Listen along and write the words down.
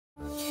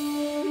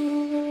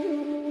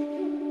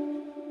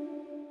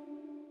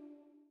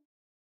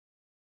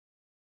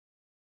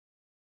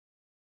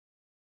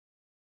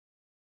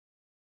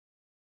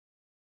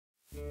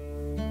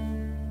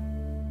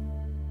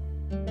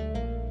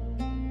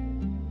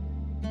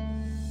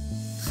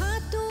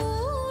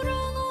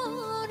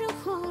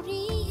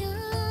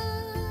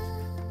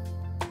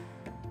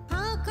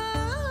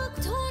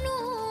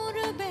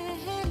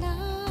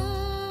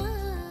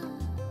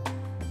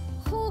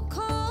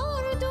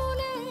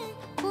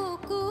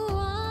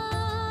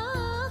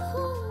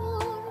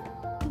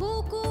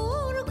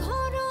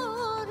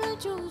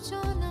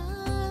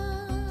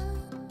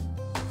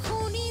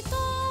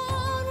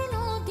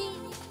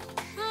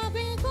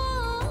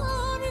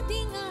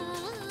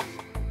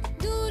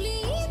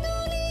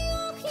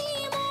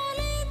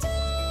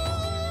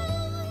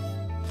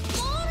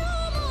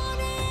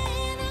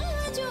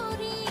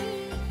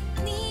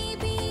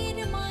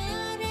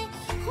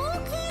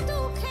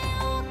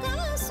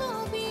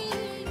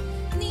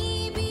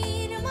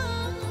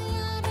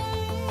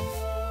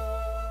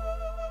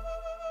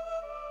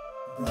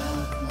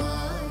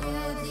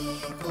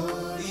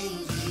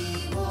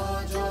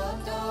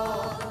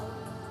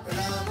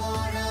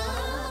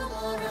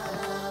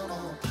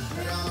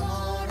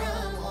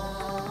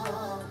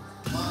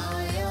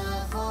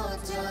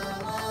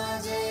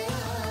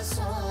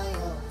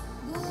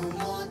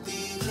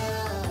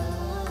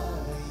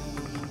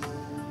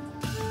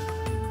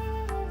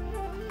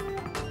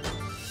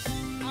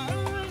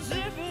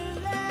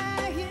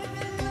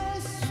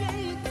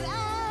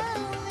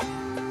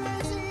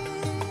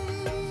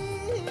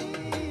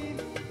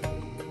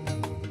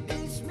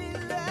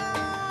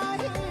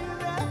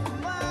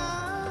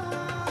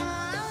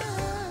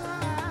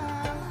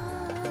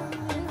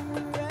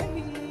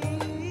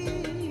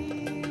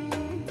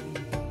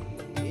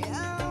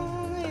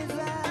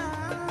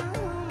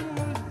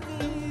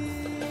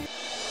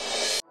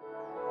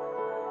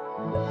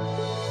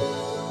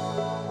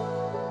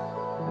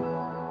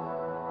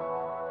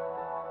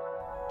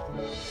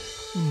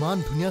ইমান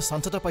ধুনীয়া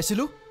চান্স এটা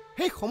পাইছিলোঁ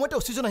সেই সময়তে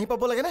অক্সিজেন আহি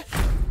পাব লাগেনে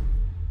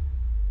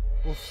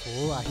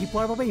আহি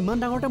পোৱাৰ বাবে ইমান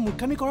ডাঙৰ এটা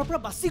মূৰ্খামি কৰাৰ পৰা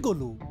বাচি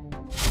গ'লোঁ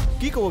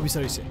কি ক'ব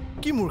বিচাৰিছে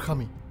কি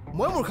মূৰ্খামি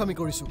মই মূৰ্খামি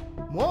কৰিছোঁ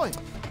মই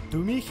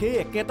তুমি সেই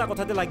একেটা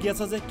কথাতে লাগি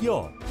আছা যে কিয়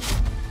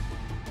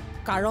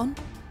কাৰণ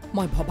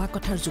মই ভবা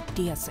কথাৰ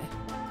যুক্তি আছে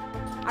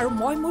আৰু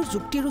মই মোৰ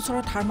যুক্তিৰ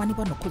ওচৰত হাৰ মানিব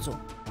নোখোজো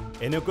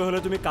এনেকৈ হ'লে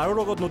তুমি কাৰো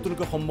লগত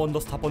নতুনকৈ সম্বন্ধ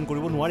স্থাপন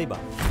কৰিব নোৱাৰিবা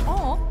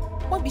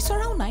মই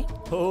বিচৰাও নাই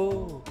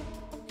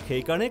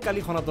সেইকাৰণে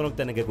কালি সনাতনক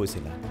তেনেকৈ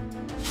কৈছিলা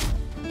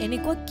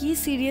এনেকুৱা কি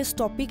সিৰিয়াছ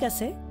টপিক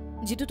আছে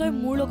যেটো তই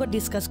মোৰ লগত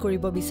ডিসকাস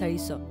কৰিব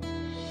বিচাৰিছ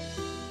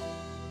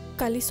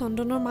কালি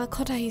চন্দনৰ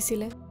মাকহঁত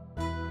আহিছিলে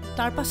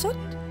তাৰ পাছত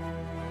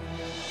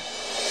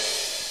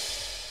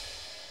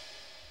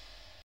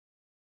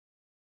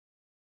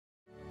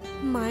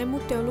মায়ে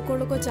মোক তেওঁলোকৰ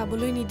লগত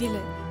যাবলৈ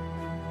নিদিলে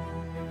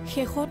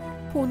শেষত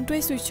ফোনটোৱে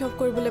সুইচ অফ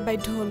কৰিবলৈ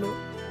বাধ্য হ'লো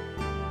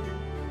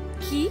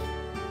কি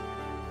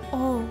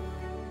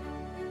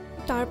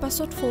তাৰ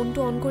পাছত ফোনটো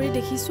অন কৰি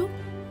দেখিছো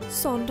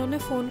চন্দনে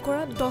ফোন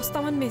কৰা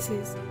 10টামান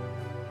মেছেজ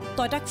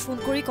তই তাক ফোন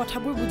কৰি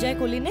কথাবোৰ বুজাই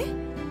কলি নে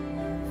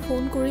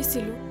ফোন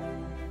কৰিছিলো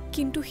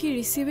কিন্তু সি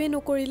ৰিচিভে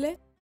নকৰিলে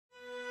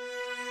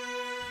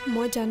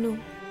মই জানো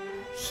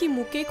সি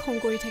মোকেই খং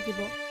কৰি থাকিব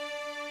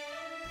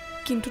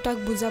কিন্তু তাক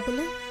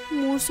বুজাবলৈ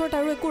মোৰ ওচৰত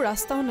আৰু একো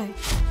ৰাস্তাও নাই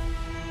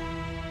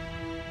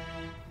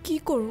কি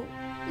কৰোঁ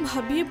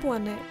ভাবিয়ে পোৱা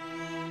নাই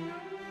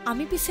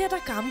আমি পিছে এটা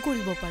কাম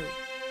কৰিব পাৰোঁ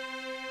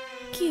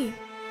কি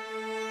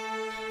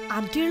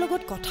আন্টিৰ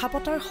লগত কথা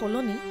পতাৰ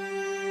সলনি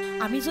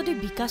আমি যদি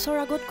বিকাশৰ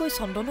আগত কৈ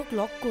চন্দনক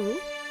লগ কৰোঁ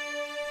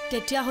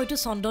তেতিয়া হয়তো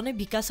চন্দনে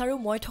বিকাশ আৰু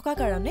মই থকা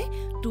কাৰণে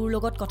তোৰ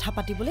লগত কথা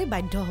পাতিবলৈ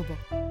বাধ্য হ'ব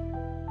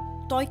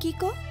তই কি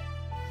ক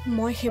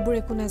মই সেইবোৰ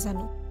একো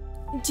নাজানো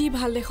যি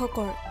ভাল দেখ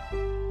কৰ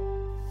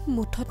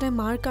মুঠতে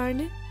মাৰ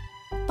কাৰণে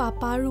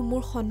পাপা আৰু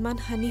মোৰ সন্মান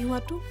হানি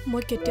হোৱাটো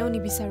মই কেতিয়াও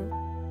নিবিচাৰোঁ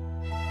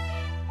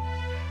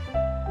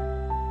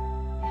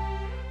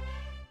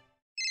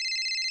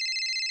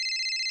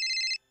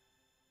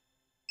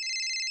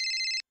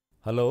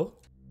হেল্ল'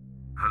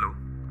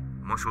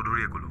 মই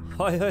চৌধুৰীয়ে ক'লো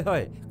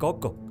হয়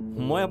কওক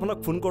মই আপোনাক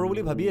ফোন কৰোঁ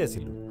বুলি ভাবিয়ে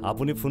আছিলোঁ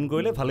আপুনি ফোন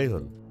কৰিলে ভালেই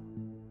হ'ল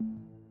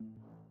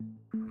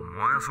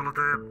মই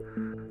আচলতে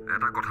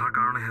এটা কথাৰ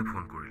কাৰণেহে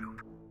ফোন কৰিলোঁ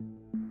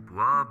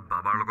পুৱা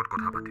বাবাৰ লগত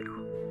কথা পাতিলোঁ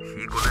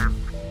সি ক'লে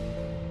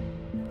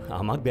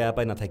আমাক বেয়া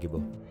পাই নাথাকিব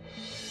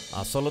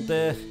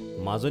আচলতে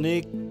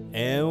মাজনীক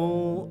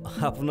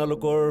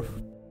আপোনালোকৰ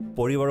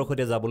পৰিবাৰৰ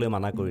সৈতে যাবলৈ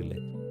মানা কৰিলে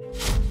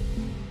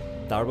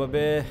তাৰ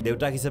বাবে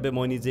দেউতাক হিচাপে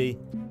মই নিজেই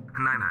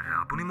নাই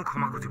আপুনি মোক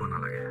ক্ষমা খুজিব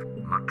নালাগে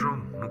মাত্ৰ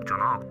মোক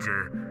জনাওক যে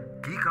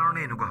কি কাৰণে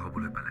এনেকুৱা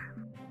হ'বলৈ পালে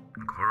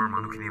ঘৰৰ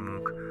মানুহখিনিয়ে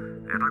মোক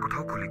এটা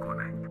কথাও খুলি কোৱা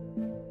নাই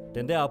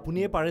তেন্তে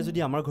আপুনিয়ে পাৰে যদি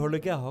আমাৰ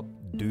ঘৰলৈকে আহক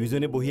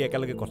দুয়োজনে বহি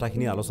একেলগে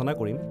কথাখিনি আলোচনা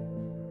কৰিম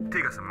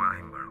ঠিক আছে মই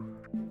আহিম বাৰু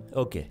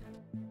অ'কে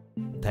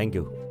থেংক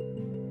ইউ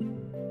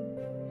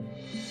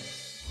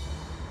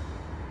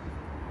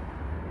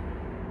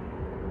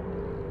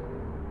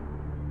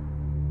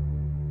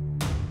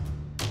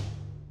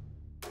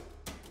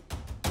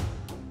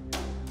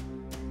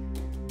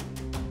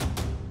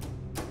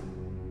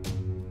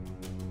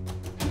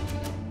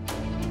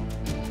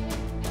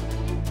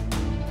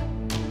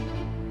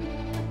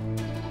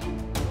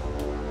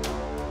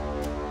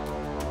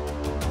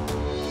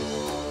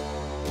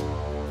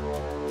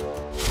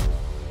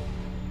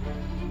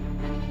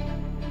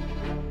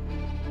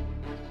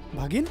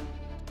ভাগিন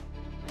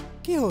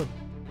কি হ'ল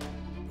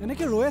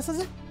এনেকৈ ৰৈ আছা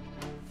যে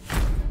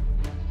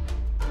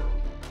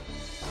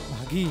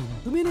ভাগিন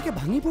তুমি এনেকৈ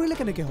ভাঙি পৰিলে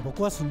কেনেকৈ হ'ব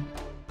কোৱাচোন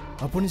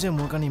আপুনি যে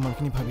মোৰ কাৰণে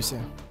ইমানখিনি ভাবিছে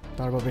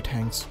তাৰ বাবে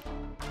থেংকছ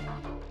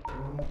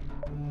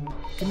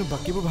কিন্তু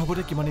বাকীবোৰ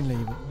ভাবোঁতে কিমান দিন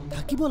লাগিব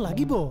থাকিব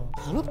লাগিব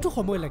অলপতো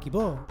সময় লাগিব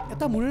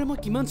এটা মূৰেৰে মই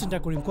কিমান চিন্তা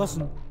কৰিম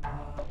কোৱাচোন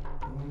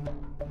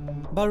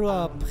বাৰু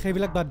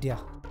সেইবিলাক বাদ দিয়া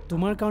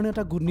তোমাৰ কাৰণে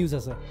এটা গুড নিউজ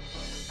আছে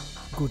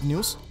গুড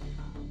নিউজ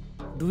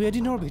 2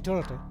 এদিনৰ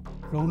ভিতৰতে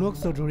ৰৌনক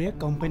চৌধুৰীয়ে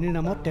কোম্পানীৰ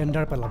নামত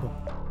টেণ্ডাৰ পেলাব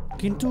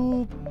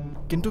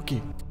কিন্তু কি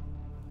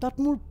তাত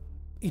মোৰ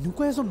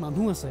এনেকুৱা এজন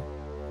মানুহ আছে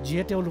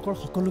যিয়ে তেওঁলোকৰ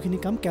সকলোখিনি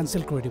কাম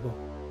কেঞ্চেল কৰি দিব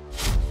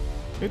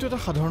এইটো এটা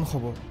সাধাৰণ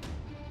খবৰ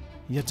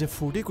ইয়াত যে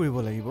ফূৰ্তি কৰিব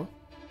লাগিব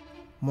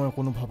মই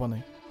কোনো ভবা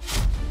নাই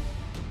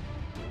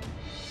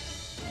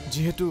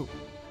যিহেতু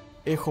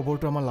এই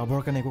খবৰটো আমাৰ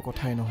লাভৰ কাৰণে একো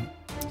কথাই নহয়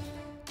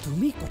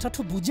তুমি কথাটো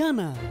বুজা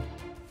না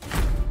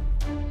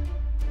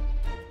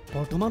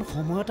বৰ্তমান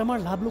সময়ত আমাৰ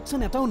লাভ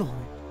লোকচান এটাও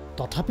নহয়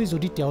তথাপি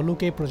যদি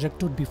তেওঁলোকে এই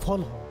প্ৰজেক্টটোত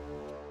বিফল হয়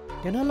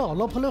তেনেহ'লে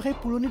অলপ হ'লেও সেই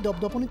পুৰণি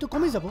দপদপনিটো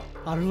কমি যাব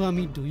আৰু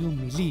আমি দুয়ো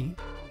মিলি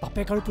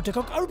বাপেক আৰু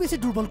পুতেকক আৰু বেছি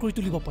দুৰ্বল কৰি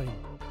তুলিব পাৰিম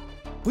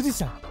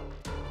বুজিছা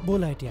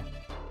ব'লা এতিয়া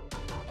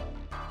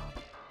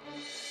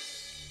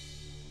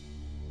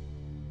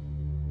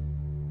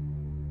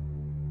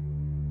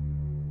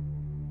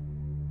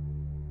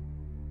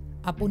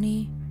আপুনি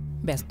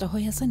ব্যস্ত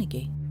হৈ আছে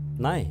নেকি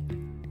নাই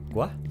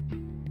কোৱা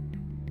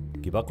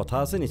কিবা কথা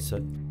আছে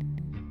নিশ্চয়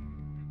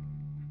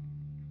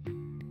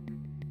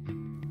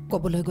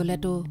ক'বলৈ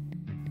গ'লেতো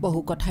বহু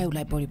কথাই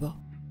ওলাই পৰিব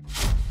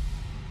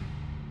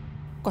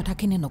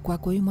কথাখিনি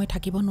নকোৱাকৈ মই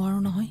থাকিব নোৱাৰো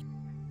নহয়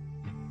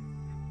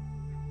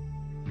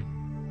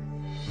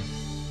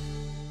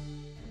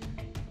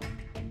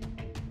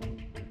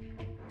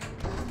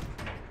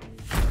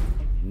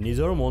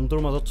নিজৰ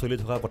মনটোৰ মাজত চলি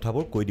থকা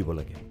কথাবোৰ কৈ দিব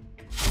লাগে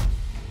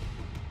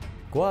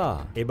কোৱা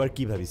এবাৰ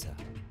কি ভাবিছা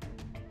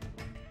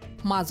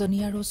মাজনী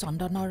আৰু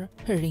চন্দনৰ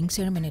ৰিং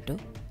চেৰেমনিটো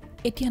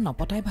এতিয়া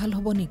নপতাই ভাল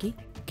হ'ব নেকি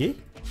কি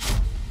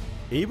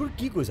এইবোৰ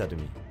কি কৈছা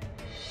তুমি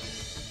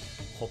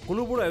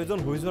সকলোবোৰ আয়োজন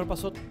হৈ যোৱাৰ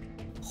পাছত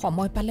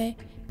সময় পালে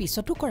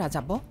পিছতো কৰা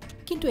যাব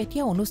কিন্তু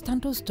এতিয়া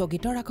অনুষ্ঠানটো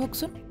স্থগিত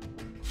ৰাখকচোন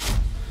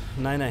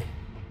নাই নাই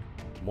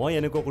মই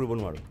এনেকুৱা কৰিব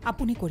নোৱাৰো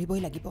আপুনি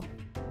কৰিবই লাগিব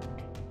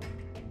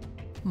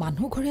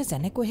মানুহ ঘৰে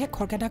যেনেকৈহে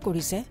খৰকেদা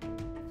কৰিছে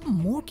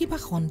মোৰ কিবা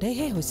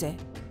সন্দেহে হৈছে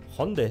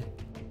সন্দেহ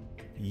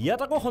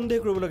ইয়াত আকৌ সন্দেহ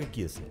কৰিব লাগে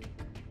কি আছে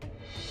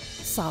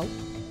চাওক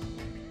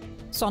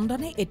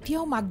চন্দনে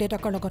এতিয়াও মাক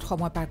দেউতাকৰ লগত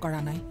সময় পাৰ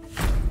কৰা নাই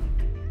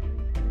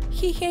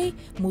সি সেই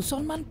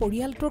মুছলমান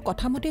পৰিয়ালটোৰ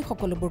কথামতেই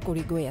সকলোবোৰ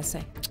কৰি গৈ আছে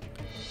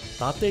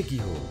তাতে কি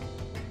হ'ল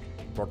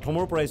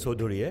প্ৰথমৰ পৰাই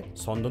চৌধুৰীয়ে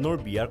চন্দনৰ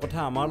বিয়াৰ কথা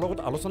আমাৰ লগত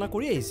আলোচনা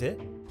কৰি আহিছে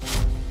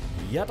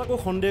ইয়াত আকৌ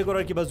সন্দেহ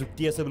কৰাৰ কিবা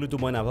যুক্তি আছে বুলিতো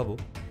মই নাভাবোঁ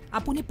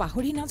আপুনি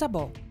পাহৰি নাযাব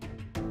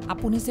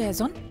আপুনি যে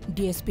এজন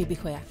DSP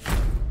বিষয়া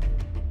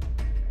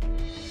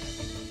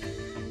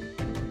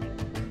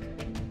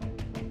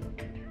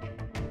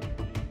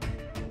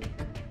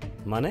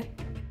মানে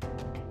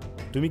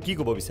তুমি কি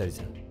ক'ব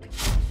বিচাৰিছা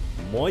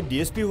মই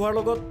DSP হোৱাৰ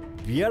লগত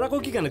বিয়াৰ আকৌ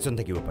কি কানেকশ্যন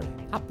থাকিব পাৰে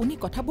আপুনি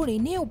কথাবোৰ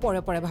এনেই ওপৰে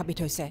ওপৰে ভাবি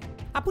থৈছে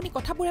আপুনি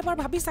কথাবোৰ এবাৰ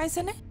ভাবি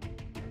চাইছেনে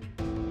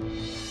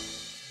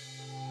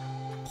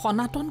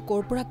সনাতন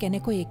ক'ৰ পৰা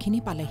কেনেকৈ এইখিনি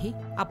পালেহি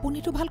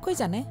আপুনিতো ভালকৈ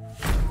জানে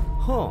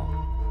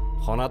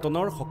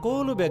সনাতনৰ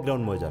সকলো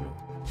বেকগ্ৰাউণ্ড মই জানো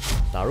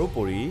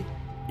তাৰোপৰি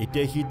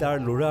এতিয়া সি তাৰ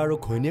ল'ৰা আৰু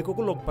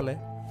ঘৈণীয়েককো লগ পালে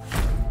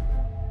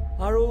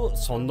আৰু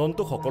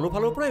চন্দনটো সকলো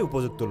ফালৰ পৰাই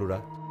উপযুক্ত ল'ৰা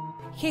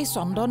সেই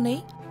চন্দনেই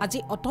আজি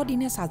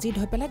অতদিনে সাজিদ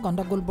হৈ পেলাই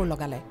গণ্ডগোলবোৰ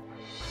লগালে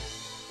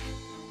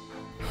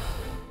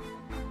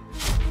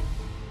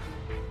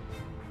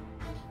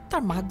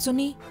তাৰ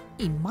মাকজনী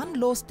ইমান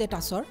ল'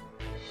 ষ্টেটাছৰ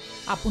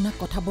আপোনাক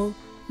কথাবোৰ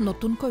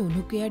নতুনকৈ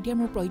উনুকিয়াই দিয়াৰ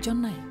মোৰ প্ৰয়োজন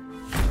নাই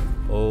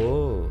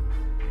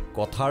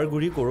কথাৰ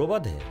গুৰি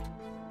কৰবাতহে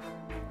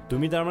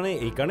তুমি তাৰমানে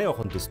এইকাৰণে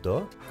অসন্তুষ্ট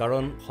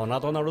কাৰণ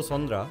সনাতন আৰু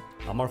চন্দ্ৰা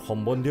আমাৰ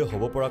সম্বন্ধীয়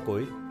হ'ব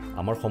পৰাকৈ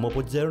আমাৰ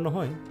সমপৰ্যায়ৰ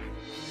নহয়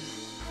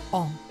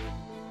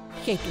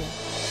সেইটোৱে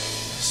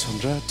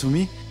চন্দ্ৰা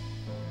তুমি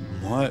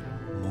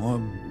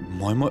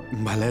মই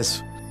ভালে আছো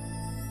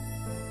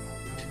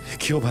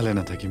কিয় ভালে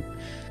নাথাকিম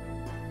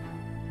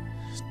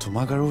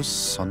তোমাক আৰু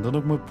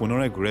চন্দনক মই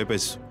পুনৰাই ঘূৰাই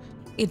পাইছো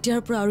এতিয়াৰ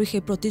পৰা আৰু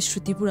সেই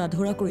প্ৰতিশ্ৰুতিবোৰ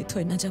আধৰুৱা কৰি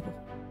থৈ নাযাব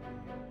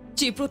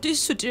যি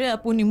প্ৰতিশ্ৰুতিৰে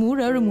আপুনি মোৰ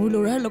আৰু মোৰ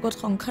ল'ৰাৰ লগত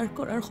সংসাৰ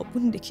কৰাৰ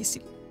সপোন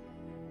দেখিছিল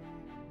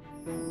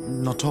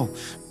নথওঁ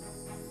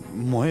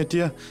মই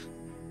এতিয়া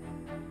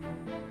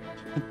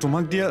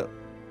তোমাক দিয়া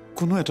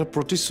কোনো এটা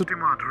প্ৰতিশ্ৰুতি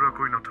মই আধৰুৱা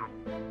কৰি নথওঁ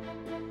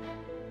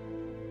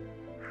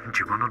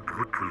জীৱনত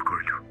বহুত ভুল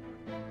কৰিলো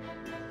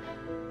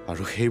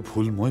আৰু সেই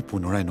ভুল মই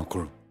পুনৰাই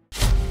নকৰোঁ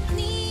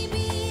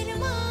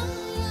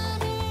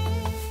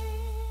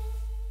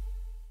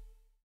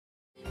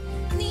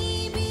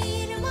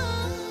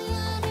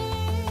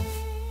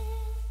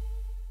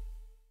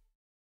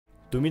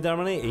তুমি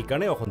তাৰমানে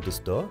এইকাৰণে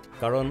অসন্তুষ্ট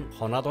কাৰণ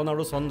সনাতন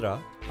আৰু চন্দ্ৰা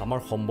আমাৰ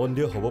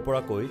সম্বন্ধীয় হ'ব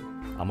পৰাকৈ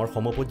আমাৰ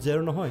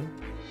সমপৰ্যায়ৰ নহয়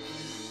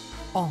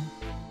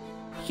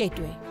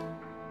সেইটোৱে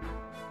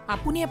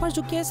আপুনি এবাৰ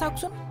জুকিয়াই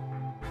চাওকচোন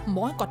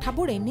মই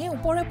কথাবোৰ এনেই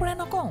ওপৰে ওপৰে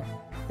নকওঁ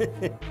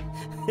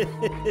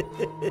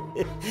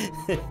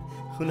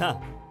শুনা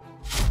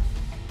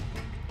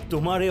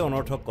তোমাৰ এই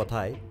অনৰ্থক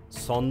কথাই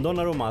চন্দন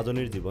আৰু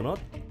মাজনীৰ জীৱনত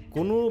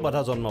কোনো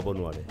বাধা জন্মাব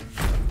নোৱাৰে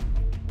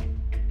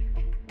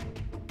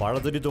পাৰা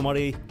যদি তোমাৰ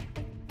এই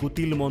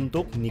কুটিল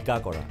মনটোক নিকা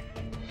কৰা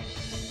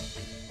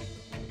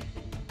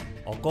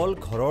অকল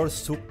ঘৰৰ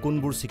চুক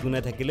কোণবোৰ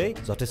চিকুণাই থাকিলেই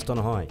যথেষ্ট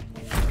নহয়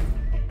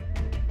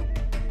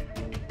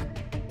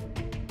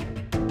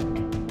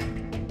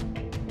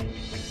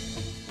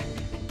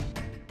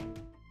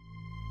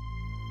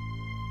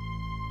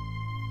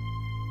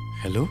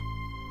হেল্ল'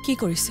 কি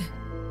কৰিছে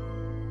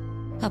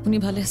আপুনি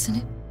ভালে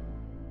আছেনে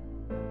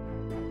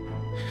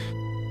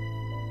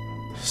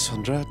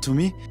চন্দ্ৰা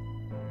তুমি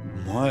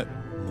মই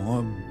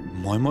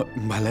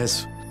ভালে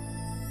আছো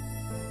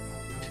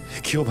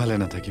কিয় ভালে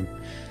নাথাকিম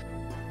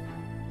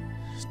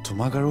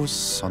তোমাক আৰু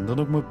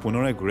চন্দনক মই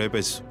পুনৰাই ঘূৰাই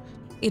পাইছো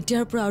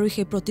এতিয়াৰ পৰা আৰু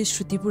সেই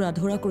প্ৰতিশ্ৰুতিবোৰ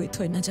আধৰুৱা কৰি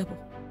থৈ নাযাব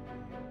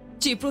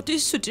যি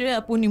প্ৰতিশ্ৰুতিৰে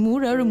আপুনি মোৰ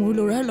আৰু মোৰ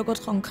ল'ৰাৰ লগত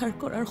সংসাৰ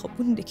কৰাৰ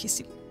সপোন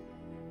দেখিছিল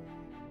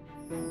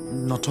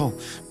নথওঁ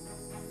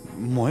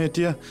মই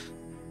এতিয়া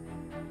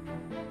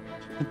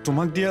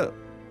তোমাক দিয়া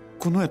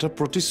কোনো এটা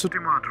প্ৰতিশ্ৰুতি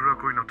মই আধৰুৱা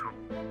কৰি নথওঁ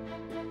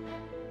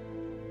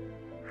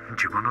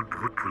জীৱনত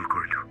বহুত ভুল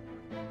কৰিলো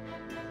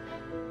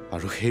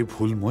আৰু সেই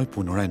ভুল মই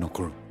পুনৰাই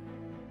নকৰোঁ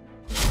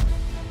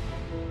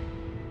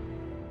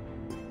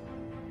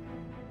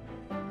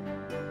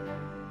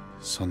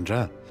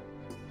চন্দ্ৰা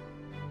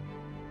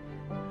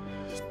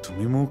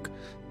তুমি মোক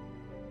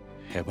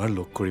এবাৰ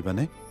লগ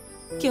কৰিবানে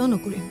কিয়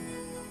নকৰিম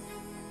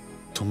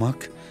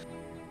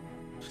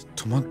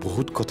তোমাক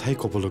বহুত কথাই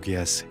ক'বলগীয়া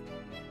আছে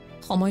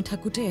সময়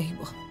থাকোঁতে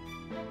আহিব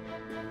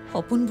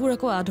সপোনবোৰ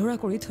আকৌ আধৰুৱা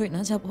কৰি থৈ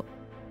নাযাব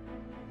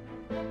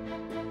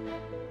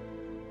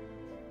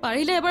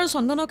পাৰিলে এবাৰ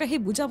চন্দনক আহি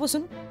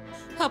বুজাবচোন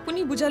আপুনি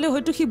বুজালে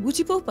হয়তো সি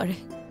বুজিবও পাৰে।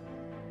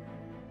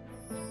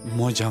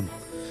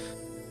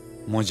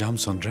 মই যাম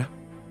চন্দ্ৰা,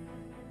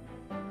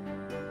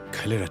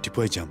 কাইলৈ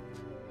ৰাতিপুৱাই যাম।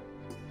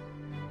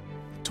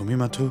 তুমি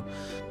মাথো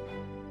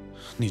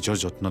নিজৰ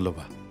যত্ন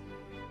ল'বা।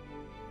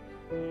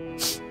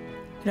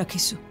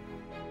 ৰাখিছো।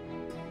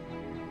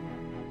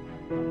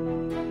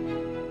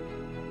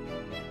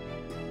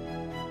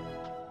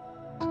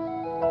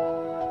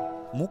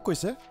 মোক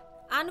কৈছে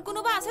আন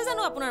কোনোবা আছে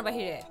জানো আপোনাৰ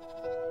বাহিৰে?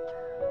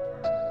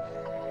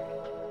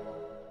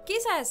 কি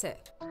চাই আছে?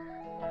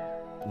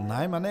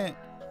 নাই মানে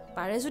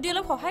পাৰে যদি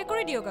অলপ সহায়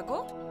কৰি দিয়ক আকৌ।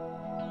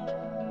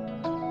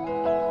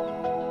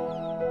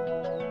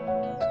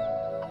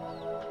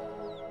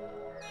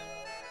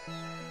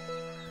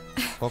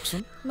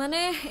 কওকচোন। মানে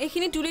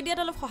এইখিনি তুলি দিয়াত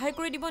অলপ সহায়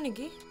কৰি দিব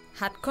নেকি?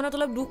 হাতখনত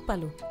অলপ দুখ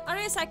পালো আৰু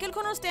এই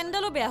চাইকেলখনৰ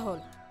ষ্টেণ্ডডালো বেয়া হ'ল।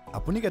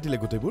 আপুনি কাটিলে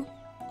গোটেইবোৰ?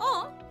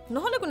 অঁ,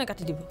 নহ'লে কোনে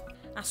কাটি দিব?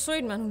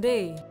 আচৰিত মানুহ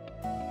দেই।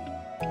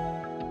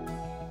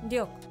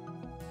 দিয়ক।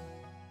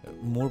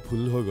 মোৰ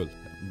ভুল হৈ গ'ল,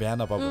 বেয়া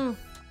নাপাব।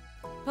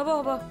 হ'ব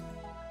হ'ব,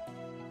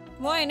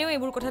 মই এনেও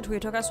এইবোৰ কথা ধুই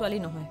থকা ছোৱালী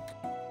নহয়।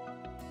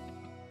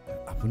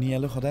 আপুনি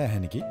ইয়ালৈ সদায় আহে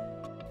নেকি?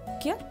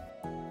 কিয়?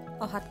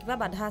 অহাত কিবা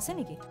বাধা আছে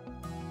নেকি?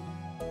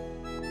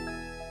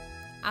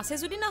 আছে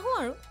যদি নাহোঁ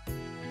আৰু।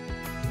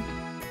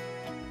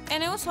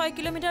 এনেও 6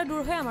 কিলোমিটাৰ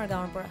দূৰ হয় আমাৰ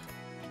গাঁৱৰ পৰা।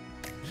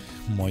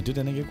 মইতো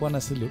তেনেকৈ কোৱা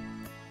নাছিলোঁ।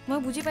 মই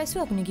বুজি পাইছোঁ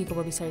আপুনি কি ক'ব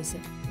বিচাৰিছে।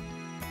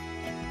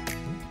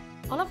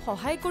 অলপ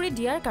সহায় কৰি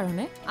দিয়াৰ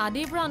কাৰণে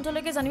আদিৰ পৰা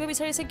অন্তলৈকে জানিব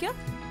বিচাৰিছে কিয়?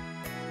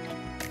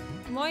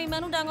 মই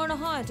ইমানো ডাঙৰ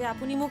নহয় যে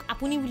আপুনি মোক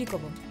আপুনি বুলি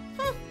ক'ব।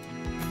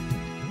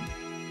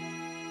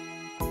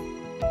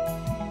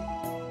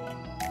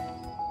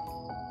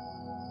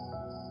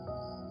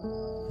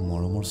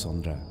 মৰমৰ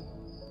চন্দ্ৰা,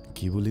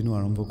 কি বুলিনো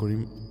আৰম্ভ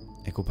কৰিম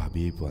একো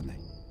ভাবিয়েই পোৱা নাই।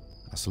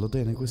 আচলতে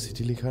এনেকৈ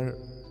চিঠি লিখাৰ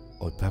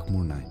অভ্যাস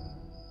মোৰ নাই।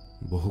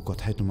 বহু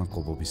কথাই তোমাক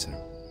ক'ব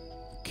বিচাৰোঁ,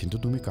 কিন্তু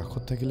তুমি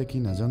কাষত থাকিলে কি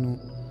নাজানো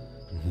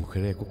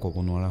মুখেৰে একো ক'ব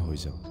নোৱাৰা হৈ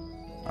যাওঁ।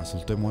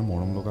 আচলতে মই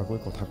মৰম লগাকৈ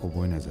কথা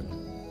ক'বই নাজানো।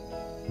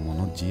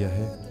 মনত যি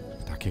আহে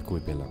তাকে কৈ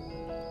পেলাওঁ।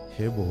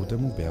 সেয়ে বহুতে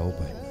মোক বেয়াও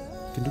পায়,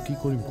 কিন্তু কি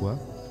কৰিম কোৱা,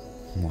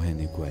 মই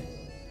এনেকুৱাই।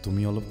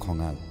 তুমি অলপ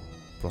খঙাল।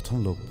 প্ৰথম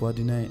লগ পোৱা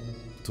দিনাই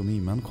তুমি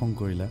ইমান খং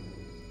কৰিলা।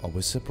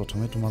 অৱশ্যে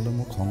প্ৰথমে তোমালৈ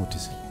মোৰ খং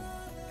উঠিছিল।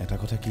 এটা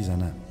কথা কি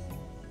জানা,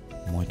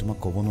 মই তোমাক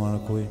ক'ব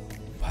নোৱাৰাকৈ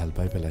ভাল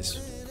পাই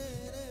পেলাইছোঁ।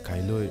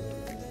 কাইলৈ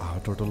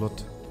আহঁতৰ তলত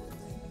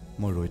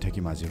মই ৰৈ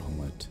থাকিম আজিৰ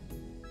সময়ত,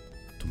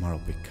 তোমাৰ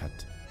অপেক্ষাত।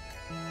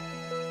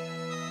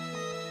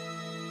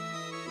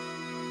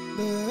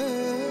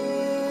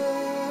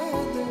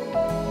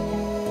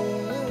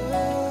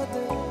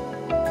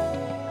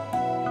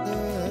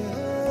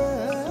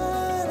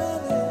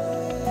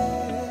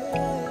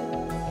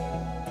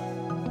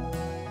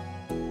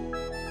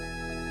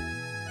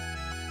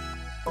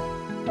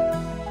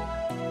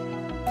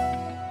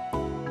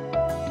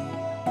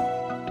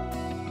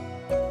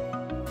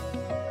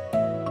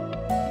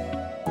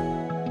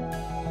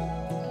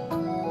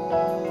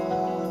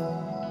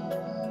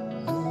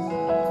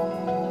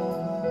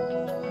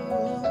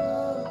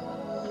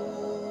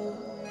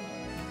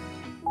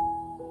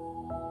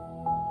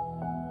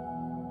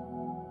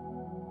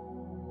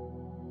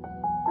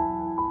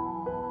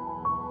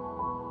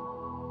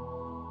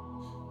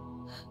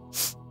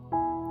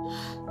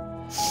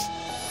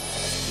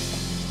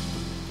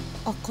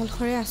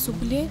 অকলশৰে আছোঁ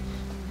বুলিয়ে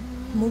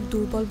মোক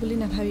দুৰ্বল বুলি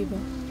নাভাবিব।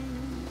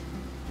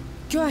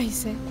 কিয়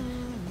আহিছে?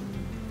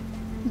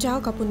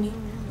 যাওক আপুনি।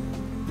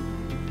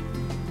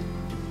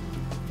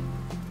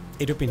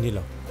 এইটো পিন্ধি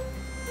লওক।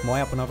 মই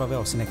আপোনাৰ বাবে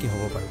অচিনাকি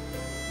হ'ব পাৰোঁ,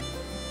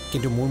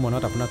 কিন্তু মোৰ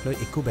মনত আপোনাক লৈ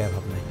একো বেয়া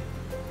ভাৱ নাই।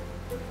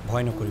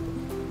 ভয় নকৰিব,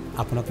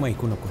 আপোনাক মই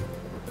একো নকৰোঁ।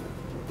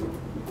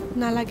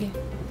 নালাগে,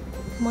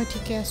 মই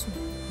ঠিকে আছোঁ।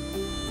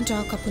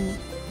 যাওক আপুনি।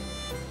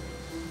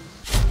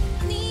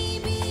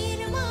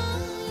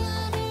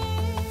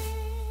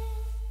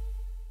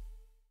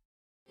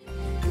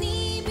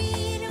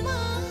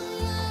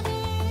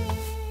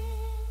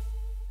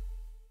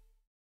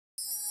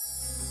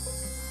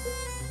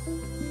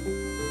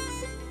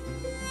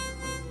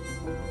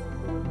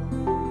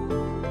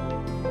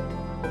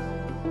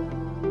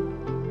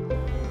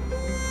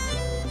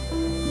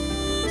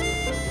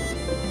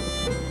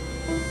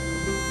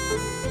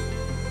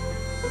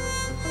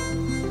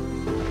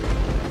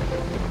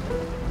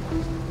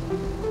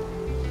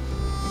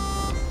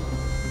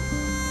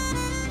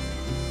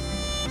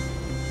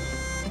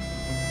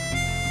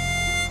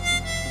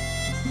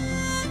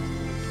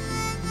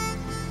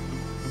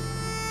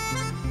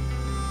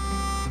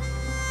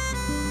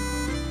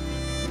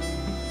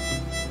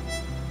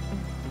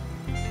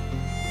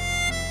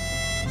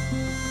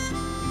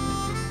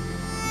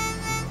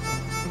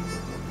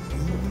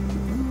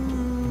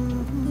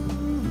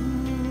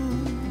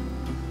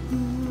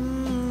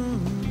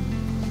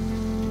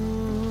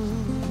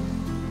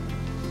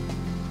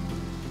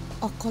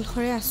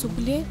 অকলশৰে আছোঁ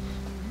বুলিয়ে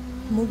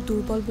মোক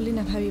দুৰ্বল বুলি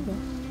নাভাবিব।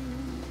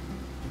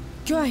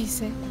 কিয়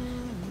আহিছে?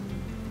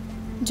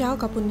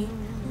 যাওক আপুনি।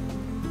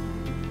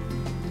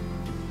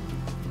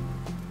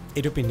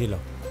 এইটো পিন্ধি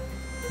লওক।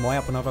 মই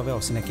আপোনাৰ বাবে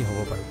অচিনাকি হ'ব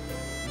পাৰোঁ,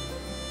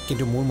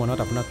 কিন্তু মোৰ মনত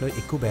আপোনাক লৈ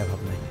একো বেয়া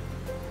ভাৱ নাই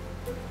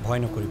ভয়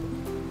নকৰিব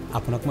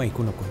আপোনাক মই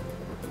একো নকওঁ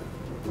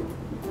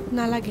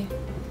নালাগে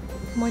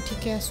মই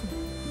ঠিকে আছোঁ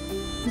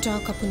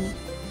যাওক আপুনি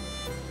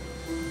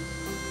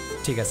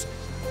ঠিক আছে